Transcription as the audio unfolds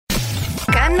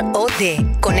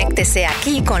CAN-OD. Conéctese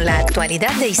aquí con la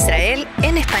actualidad de Israel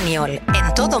en español,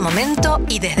 en todo momento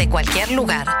y desde cualquier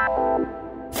lugar.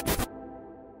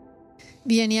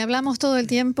 Bien, y hablamos todo el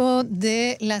tiempo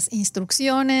de las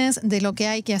instrucciones, de lo que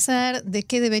hay que hacer, de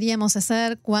qué deberíamos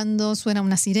hacer cuando suena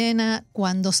una sirena,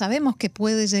 cuando sabemos que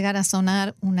puede llegar a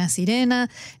sonar una sirena,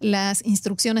 las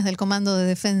instrucciones del Comando de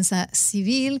Defensa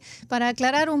Civil. Para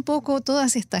aclarar un poco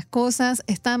todas estas cosas,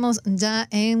 estamos ya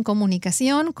en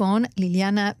comunicación con Lily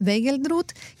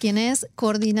Beigeldrut, quien es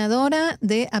coordinadora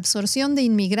de Absorción de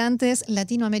Inmigrantes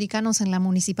latinoamericanos en la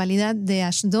Municipalidad de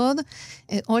Ashdod.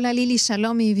 Hola Lily,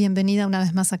 shalom y bienvenida una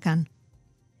vez más acá.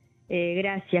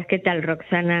 Gracias. ¿Qué tal,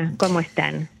 Roxana? ¿Cómo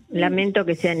están? Lamento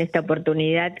que sea en esta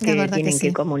oportunidad que tienen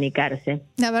que comunicarse.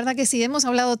 La verdad que sí, hemos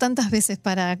hablado tantas veces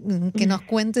para que nos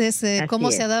cuentes cómo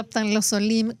se adaptan los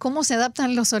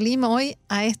olim hoy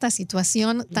a esta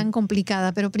situación tan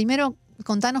complicada. Pero primero,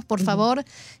 contanos, por favor,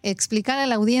 explicar a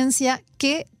la audiencia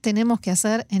qué tenemos que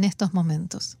hacer en estos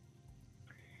momentos.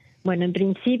 Bueno, en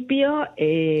principio,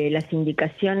 las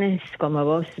indicaciones, como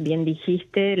vos bien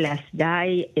dijiste, las da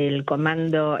el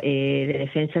Comando de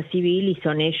Defensa Civil y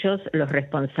son ellos los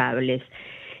responsables.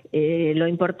 Lo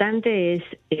importante es,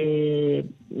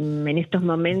 en estos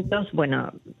momentos,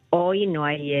 bueno, hoy no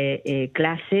hay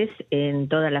clases en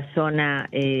toda la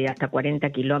zona hasta 40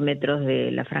 kilómetros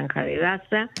de la Franja de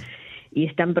Gaza, y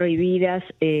están prohibidas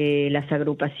las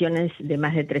agrupaciones de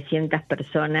más de 300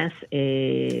 personas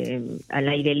al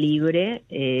aire libre,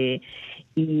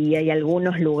 y hay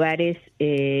algunos lugares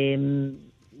de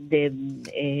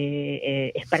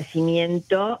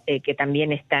esparcimiento que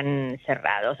también están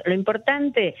cerrados. Lo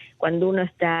importante cuando uno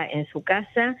está en su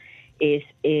casa es,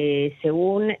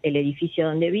 según el edificio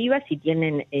donde viva, si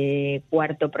tienen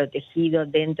cuarto protegido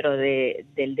dentro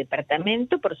del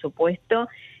departamento, por supuesto,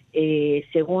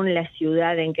 según la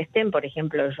ciudad en que estén. Por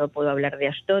ejemplo, yo puedo hablar de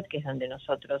Ashdod, que es donde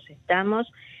nosotros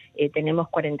estamos. Tenemos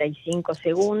 45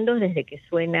 segundos desde que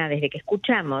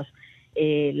escuchamos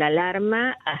la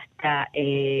alarma hasta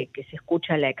que se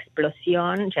escucha la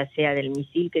explosión, ya sea del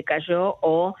misil que cayó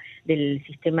o del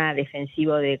sistema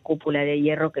defensivo de cúpula de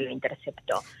hierro que lo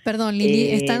interceptó. Perdón,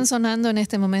 Lili, están sonando en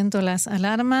este momento las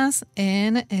alarmas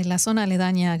en la zona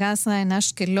aledaña a Gaza, en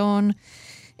Ashkelon,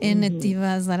 en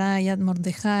Netiva, Zarayat,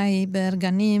 Mordejai,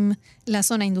 Berganim, la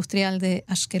zona industrial de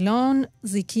Ashkelon,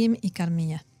 Zikim y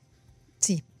Carmilla.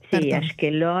 Sí,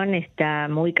 Ashkelon está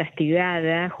muy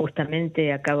castigada.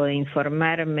 Justamente acabo de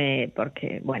informarme,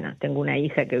 porque, bueno, tengo una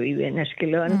hija que vive en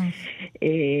Ashkelon,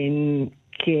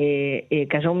 que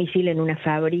cayó un misil en una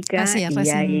fábrica y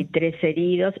hay 3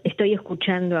 heridos. Estoy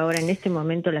escuchando ahora en este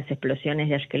momento las explosiones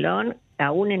de Ashkelon.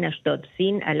 Aún en Ashdod,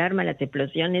 sin alarma, las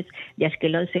explosiones de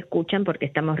Ashkelon se escuchan porque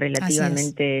estamos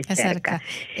relativamente cerca.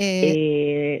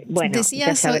 Bueno,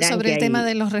 decías sobre el tema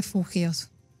de los refugios.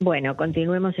 Bueno,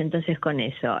 continuemos entonces con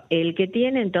eso. El que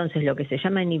tiene entonces lo que se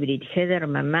llama en hibrid Heder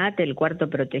Mamat, el cuarto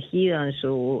protegido en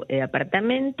su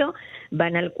apartamento,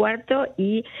 van al cuarto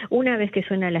y una vez que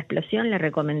suena la explosión, la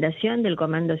recomendación del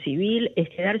Comando Civil es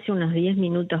quedarse unos 10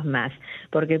 minutos más,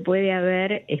 porque puede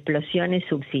haber explosiones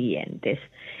subsiguientes.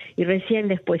 Y recién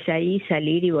después ahí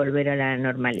salir y volver a la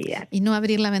normalidad. Y no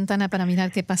abrir la ventana para mirar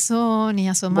qué pasó, ni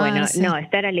asomarse. Bueno, no,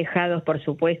 estar alejados, por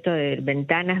supuesto, de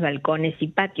ventanas, balcones y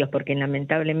patios, porque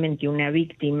lamentablemente una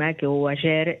víctima que hubo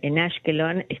ayer en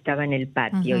Ashkelon estaba en el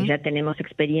patio. Y ya tenemos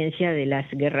experiencia de las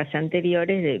guerras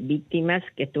anteriores de víctimas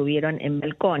que estuvieron en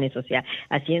balcones, o sea,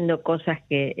 haciendo cosas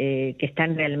que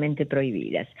están realmente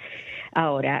prohibidas.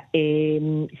 Ahora,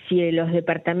 si los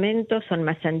departamentos son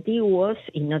más antiguos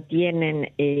y no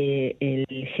tienen el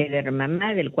Heder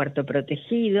Mamá del cuarto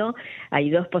protegido, hay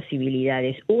 2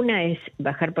 posibilidades. Una es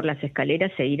bajar por las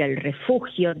escaleras e ir al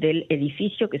refugio del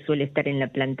edificio que suele estar en la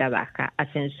planta baja.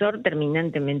 Ascensor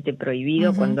terminantemente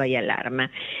prohibido cuando hay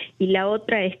alarma. Y la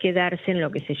otra es quedarse en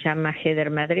lo que se llama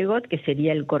Heder Madregot, que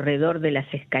sería el corredor de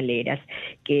las escaleras,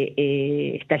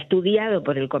 que está estudiado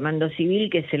por el Comando Civil,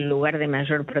 que es el lugar de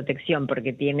mayor protección,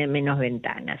 porque tiene menos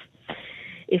ventanas.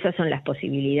 Esas son las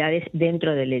posibilidades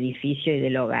dentro del edificio y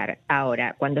del hogar.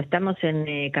 Ahora, cuando estamos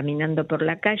caminando por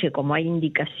la calle, como hay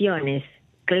indicaciones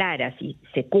claras y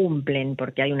se cumplen,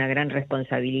 porque hay una gran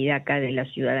responsabilidad acá de la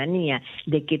ciudadanía,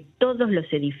 de que todos los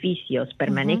edificios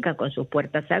permanezcan con sus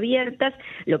puertas abiertas,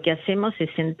 lo que hacemos es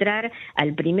entrar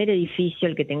al primer edificio,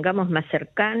 el que tengamos más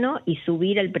cercano, y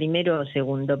subir al primero o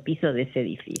segundo piso de ese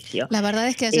edificio. La verdad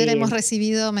es que ayer hemos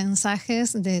recibido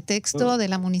mensajes de texto de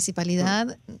la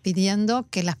municipalidad pidiendo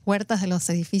que las puertas de los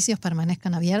edificios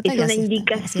permanezcan abiertas. Es una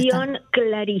indicación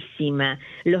clarísima.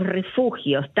 Los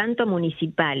refugios, tanto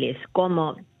municipales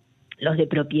como los de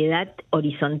propiedad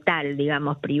horizontal,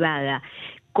 digamos, privada,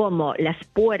 como las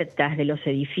puertas de los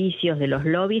edificios, de los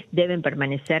lobbies, deben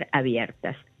permanecer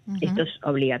abiertas. Esto es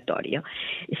obligatorio.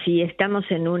 Si estamos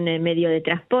en un medio de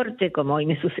transporte, como hoy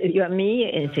me sucedió a mí,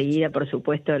 enseguida, por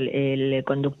supuesto, el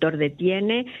conductor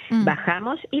detiene,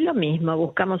 bajamos y lo mismo,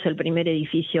 buscamos el primer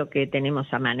edificio que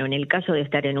tenemos a mano. En el caso de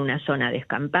estar en una zona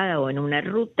descampada o en una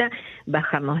ruta,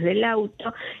 bajamos del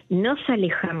auto, nos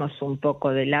alejamos un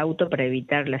poco del auto para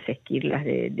evitar las esquirlas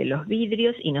de los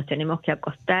vidrios y nos tenemos que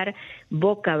acostar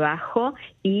boca abajo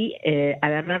y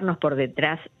agarrarnos por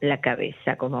detrás la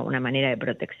cabeza como una manera de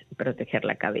proteger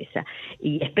la cabeza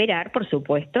y esperar, por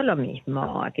supuesto, lo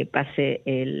mismo, a que pase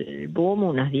el boom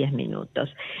unos 10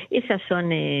 minutos. Esas son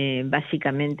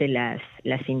básicamente las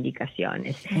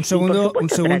indicaciones. Un segundo.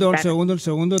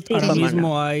 Sí, Ahora mismo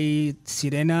no. hay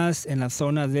sirenas en la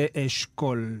zona de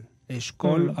Eshkol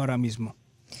ahora mismo.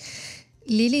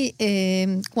 Lily,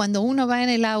 cuando uno va en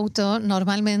el auto,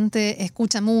 normalmente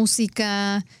escucha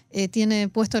música, tiene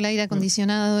puesto el aire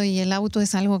acondicionado y el auto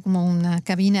es algo como una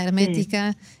cabina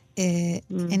hermética.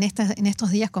 En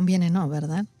estos días conviene no,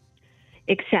 ¿verdad?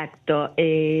 Exacto.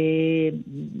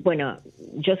 Bueno,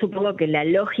 yo supongo que la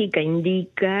lógica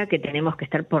indica que tenemos que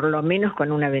estar por lo menos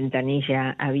con una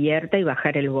ventanilla abierta y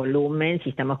bajar el volumen si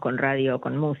estamos con radio o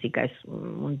con música. Es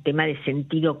un tema de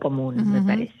sentido común, me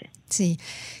parece. Sí.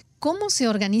 ¿Cómo se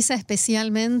organiza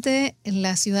especialmente en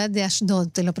la ciudad de Ashdod?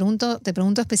 Te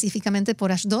pregunto específicamente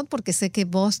por Ashdod porque sé que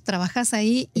vos trabajás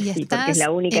ahí y sí, estás... porque es la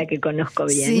única que conozco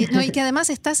bien. Sí, no, y que además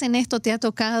estás en esto, te ha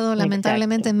tocado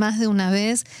lamentablemente más de una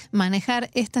vez manejar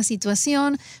esta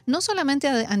situación, no solamente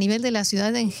a nivel de la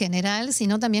ciudad en general,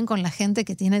 sino también con la gente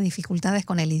que tiene dificultades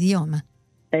con el idioma.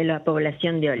 De la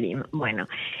población de Olim. Bueno,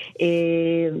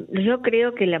 yo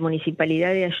creo que la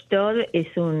Municipalidad de Ashdod es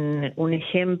un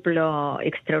ejemplo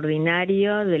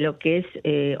extraordinario de lo que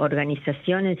es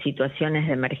organización en situaciones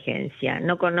de emergencia.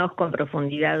 No conozco en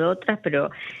profundidad otras, pero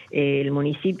el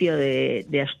municipio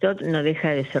de Ashdod no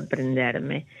deja de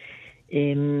sorprenderme.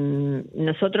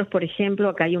 Nosotros, por ejemplo,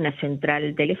 acá hay una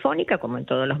central telefónica, como en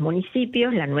todos los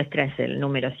municipios, la nuestra es el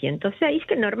número 106,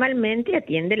 que normalmente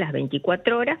atiende las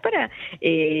 24 horas para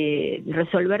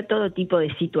resolver todo tipo de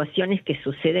situaciones que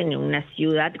suceden en una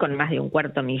ciudad con más de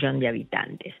 250.000 de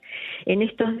habitantes. En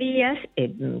estos días,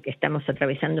 que estamos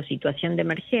atravesando situación de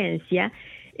emergencia,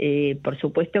 por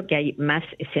supuesto que hay más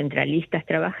centralistas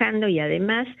trabajando y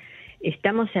además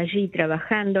estamos allí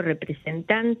trabajando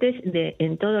representantes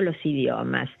en todos los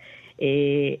idiomas.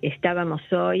 Estábamos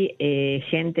hoy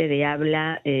gente de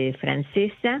habla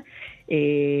francesa,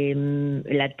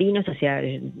 latinos, o sea,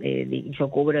 yo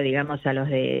cubro, digamos, a los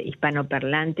de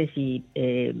hispanoparlantes y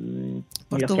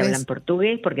los que hablan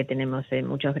portugués, porque tenemos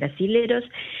muchos brasileros.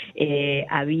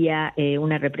 Había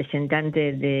una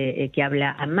representante que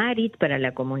habla amharic para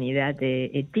la comunidad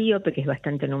etíope, que es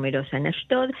bastante numerosa en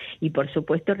Ashdod, y por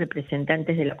supuesto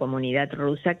representantes de la comunidad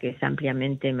rusa, que es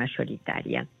ampliamente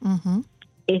mayoritaria.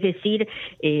 Es decir,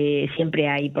 siempre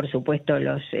hay, por supuesto,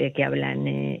 los que hablan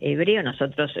hebreo.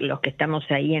 Nosotros, los que estamos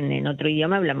ahí en otro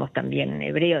idioma, hablamos también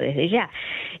hebreo desde ya.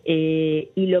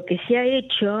 Y lo que se ha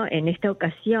hecho en esta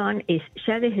ocasión es,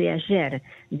 ya desde ayer,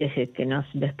 desde que nos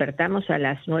despertamos a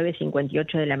las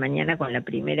 9:58 de la mañana con la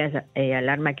primera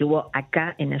alarma que hubo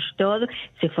acá en Ashdod,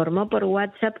 se formó por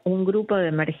WhatsApp un grupo de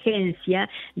emergencia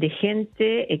de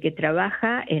gente que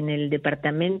trabaja en el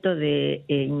Departamento de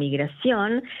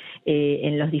Inmigración,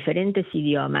 en los diferentes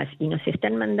idiomas, y nos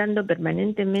están mandando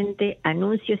permanentemente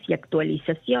anuncios y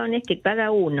actualizaciones que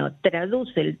cada uno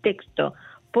traduce el texto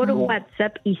por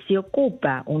WhatsApp y se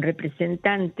ocupa un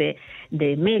representante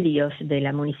de medios de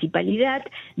la municipalidad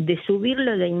de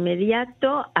subirlo de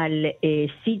inmediato al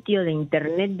sitio de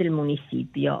internet del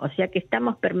municipio. O sea que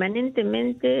estamos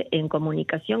permanentemente en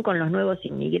comunicación con los nuevos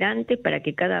inmigrantes para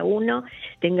que cada uno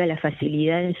tenga la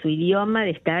facilidad en su idioma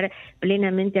de estar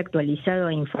plenamente actualizado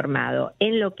e informado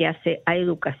en lo que hace a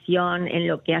educación, en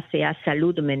lo que hace a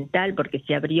salud mental, porque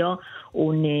se abrió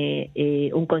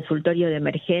un consultorio de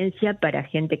emergencia para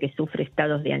gente que sufre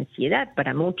estados de ansiedad,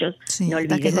 para muchos, no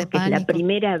olvidemos que es la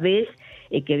primera vez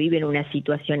que viven una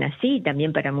situación así,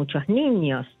 también para muchos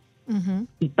niños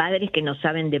y padres que no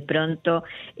saben de pronto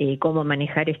cómo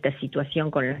manejar esta situación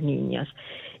con los niños.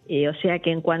 O sea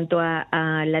que en cuanto a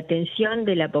la atención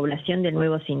de la población de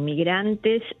nuevos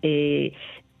inmigrantes,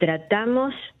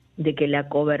 tratamos de que la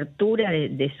cobertura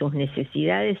de sus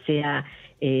necesidades sea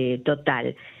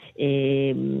total.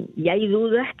 Y hay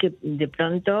dudas que de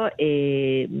pronto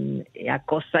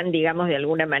acosan, digamos, de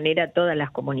alguna manera a todas las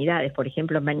comunidades. Por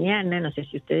ejemplo, mañana, no sé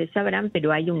si ustedes sabrán,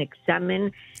 pero hay un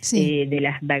examen de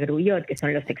las Bagruyot, que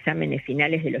son los exámenes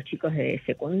finales de los chicos de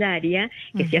secundaria,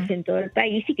 que se hacen en todo el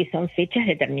país y que son fechas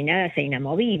determinadas e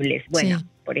inamovibles. Bueno,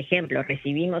 Por ejemplo,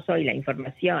 recibimos hoy la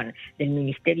información del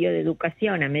Ministerio de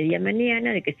Educación a media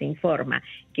mañana de que se informa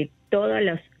que todas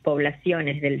las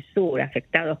poblaciones del sur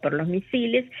afectados por los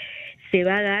misiles se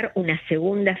va a dar una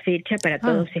segunda fecha para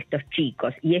todos estos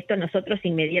chicos. Y esto nosotros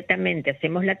inmediatamente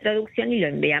hacemos la traducción y lo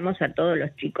enviamos a todos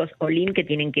los chicos OLIM que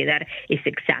tienen que dar ese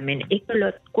examen. Esto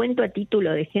lo cuento a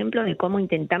título de ejemplo de cómo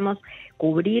intentamos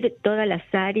cubrir todas las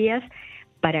áreas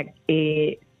para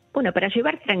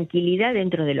llevar tranquilidad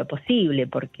dentro de lo posible,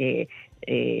 porque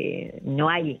no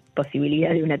hay posibilidad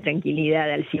de una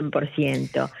tranquilidad al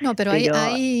 100%. No, pero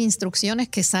hay instrucciones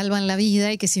que salvan la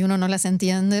vida y que si uno no las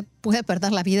entiende puede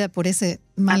perder la vida por ese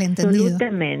malentendido.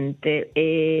 Absolutamente.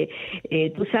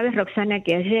 Tú sabes, Roxana,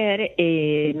 que ayer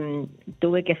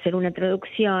tuve que hacer una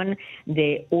traducción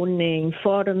de un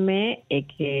informe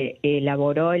que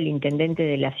elaboró el intendente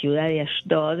de la ciudad de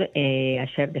Ashdod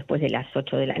ayer después de las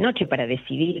 8 de la noche para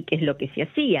decidir qué es lo que se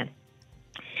hacía.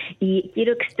 Y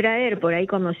quiero extraer por ahí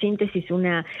como síntesis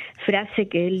una frase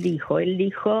que él dijo. Él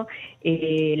dijo,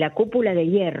 la cúpula de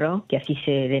hierro, que así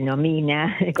se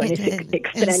denomina, con ese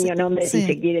extraño nombre, si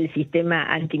se quiere, el sistema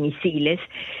antimisiles,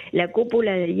 la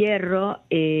cúpula de hierro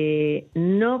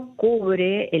no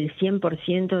cubre el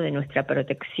 100% de nuestra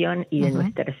protección y de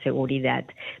nuestra seguridad,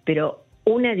 pero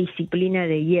una disciplina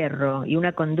de hierro y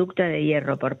una conducta de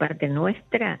hierro por parte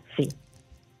nuestra, sí.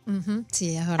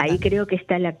 Sí, es verdad. Ahí creo que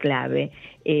está la clave.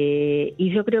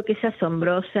 Y yo creo que es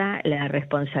asombrosa la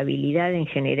responsabilidad en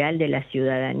general de la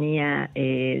ciudadanía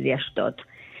de Ashdod.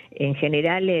 En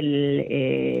general,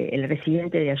 el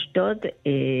residente de Ashdod,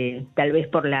 tal vez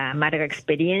por la amarga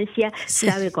experiencia,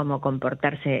 sabe cómo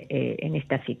comportarse en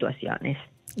estas situaciones.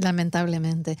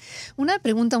 Lamentablemente. Una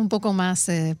pregunta un poco más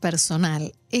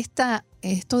personal.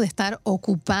 Esto de estar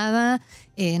ocupada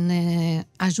en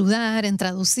ayudar, en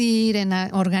traducir, en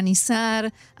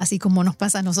organizar, así como nos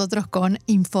pasa a nosotros con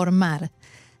informar,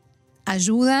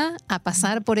 ¿ayuda a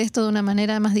pasar por esto de una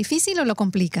manera más difícil o lo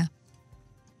complica?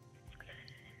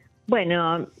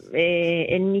 Bueno,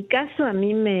 en mi caso a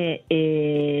mí me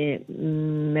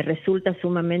resulta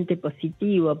sumamente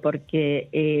positivo porque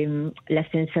la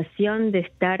sensación de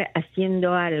estar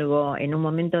haciendo algo en un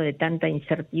momento de tanta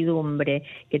incertidumbre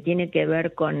que tiene que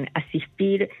ver con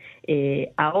asistir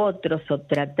a otros o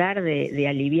tratar de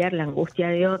aliviar la angustia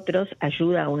de otros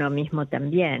ayuda a uno mismo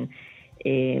también.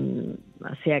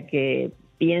 O sea que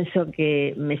pienso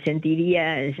que me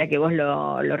sentiría, ya que vos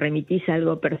lo remitís a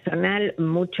algo personal,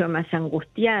 mucho más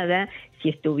angustiada si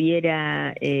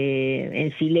estuviera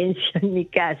en silencio en mi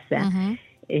casa,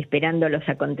 esperando los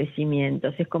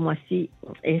acontecimientos. Es como así,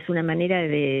 es una manera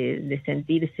de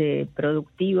sentirse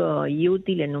productivo y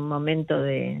útil en un momento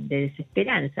de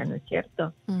desesperanza, ¿no es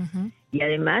cierto? Y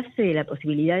además la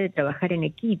posibilidad de trabajar en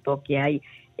equipo que hay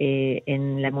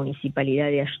en la Municipalidad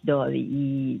de Ashdod,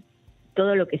 y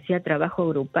todo lo que sea trabajo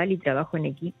grupal y trabajo en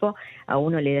equipo a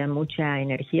uno le da mucha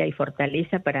energía y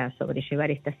fortaleza para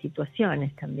sobrellevar estas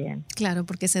situaciones también. Claro,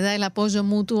 porque se da el apoyo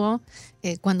mutuo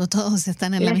cuando todos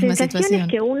están en la misma situación. La sensación es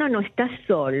que uno no está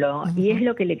solo, y es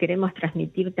lo que le queremos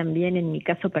transmitir también en mi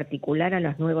caso particular a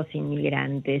los nuevos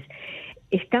inmigrantes.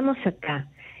 Estamos acá.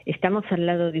 Estamos al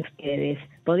lado de ustedes,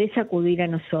 podés acudir a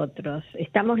nosotros,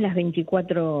 estamos las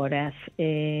 24 horas,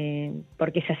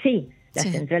 porque es así, la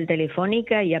central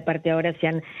telefónica, y aparte ahora se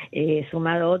han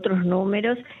sumado otros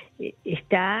números,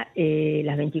 está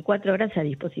las 24 horas a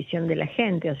disposición de la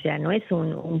gente, o sea, no es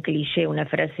un cliché, una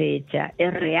frase hecha,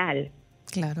 es real.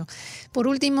 Claro. Por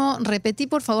último, repetí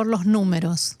por favor los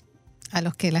números a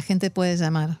los que la gente puede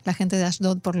llamar, la gente de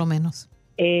Ashdod por lo menos.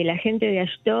 La gente de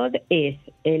Ashdod es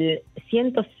el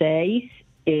 106,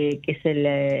 que es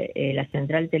la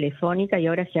central telefónica, y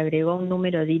ahora se agregó un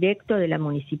número directo de la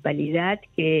municipalidad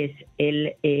que es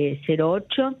el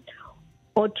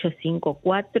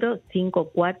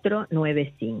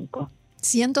 08-854-5495.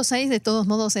 106 de todos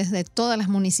modos es de todas las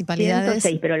municipalidades.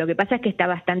 106, pero lo que pasa es que está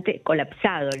bastante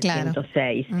colapsado el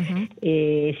 106.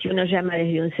 Si uno llama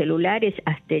desde un celular es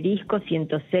asterisco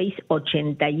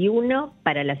 10681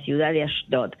 para la ciudad de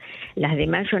Ashdod. Las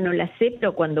demás yo no las sé,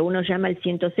 pero cuando uno llama al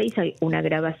 106 hay una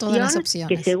grabación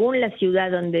que según la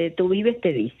ciudad donde tú vives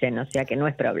te dicen, o sea que no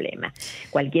es problema.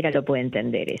 Cualquiera lo puede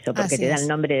entender eso, porque te da el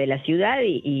nombre de la ciudad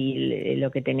y lo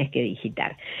que tenés que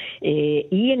digitar.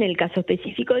 Y en el caso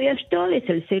específico de Ashdod es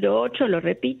el 08, lo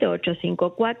repito,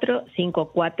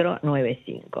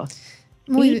 854-5495.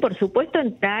 Y por supuesto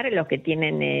entrar los que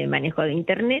tienen manejo de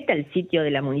internet al sitio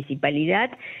de la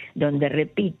municipalidad, donde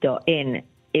repito, en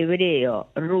hebreo,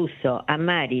 ruso,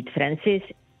 amharic, francés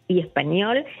y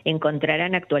español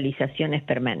encontrarán actualizaciones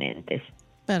permanentes.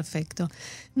 Perfecto.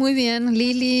 Muy bien,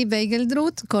 Lily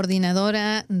Beigeldrut,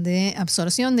 coordinadora de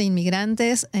Absorción de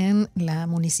Inmigrantes en la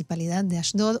Municipalidad de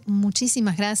Ashdod.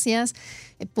 Muchísimas gracias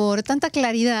por tanta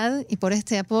claridad y por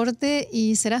este aporte,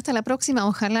 y será hasta la próxima,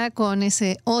 ojalá con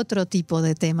ese otro tipo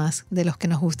de temas de los que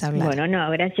nos gusta hablar. Bueno, no,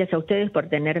 gracias a ustedes por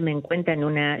tenerme en cuenta en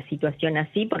una situación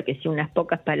así, porque si unas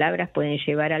pocas palabras pueden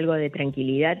llevar algo de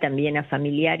tranquilidad también a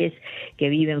familiares que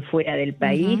viven fuera del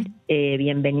país,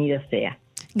 bienvenido sea.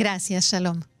 Gracias,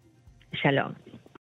 Shalom. Shalom.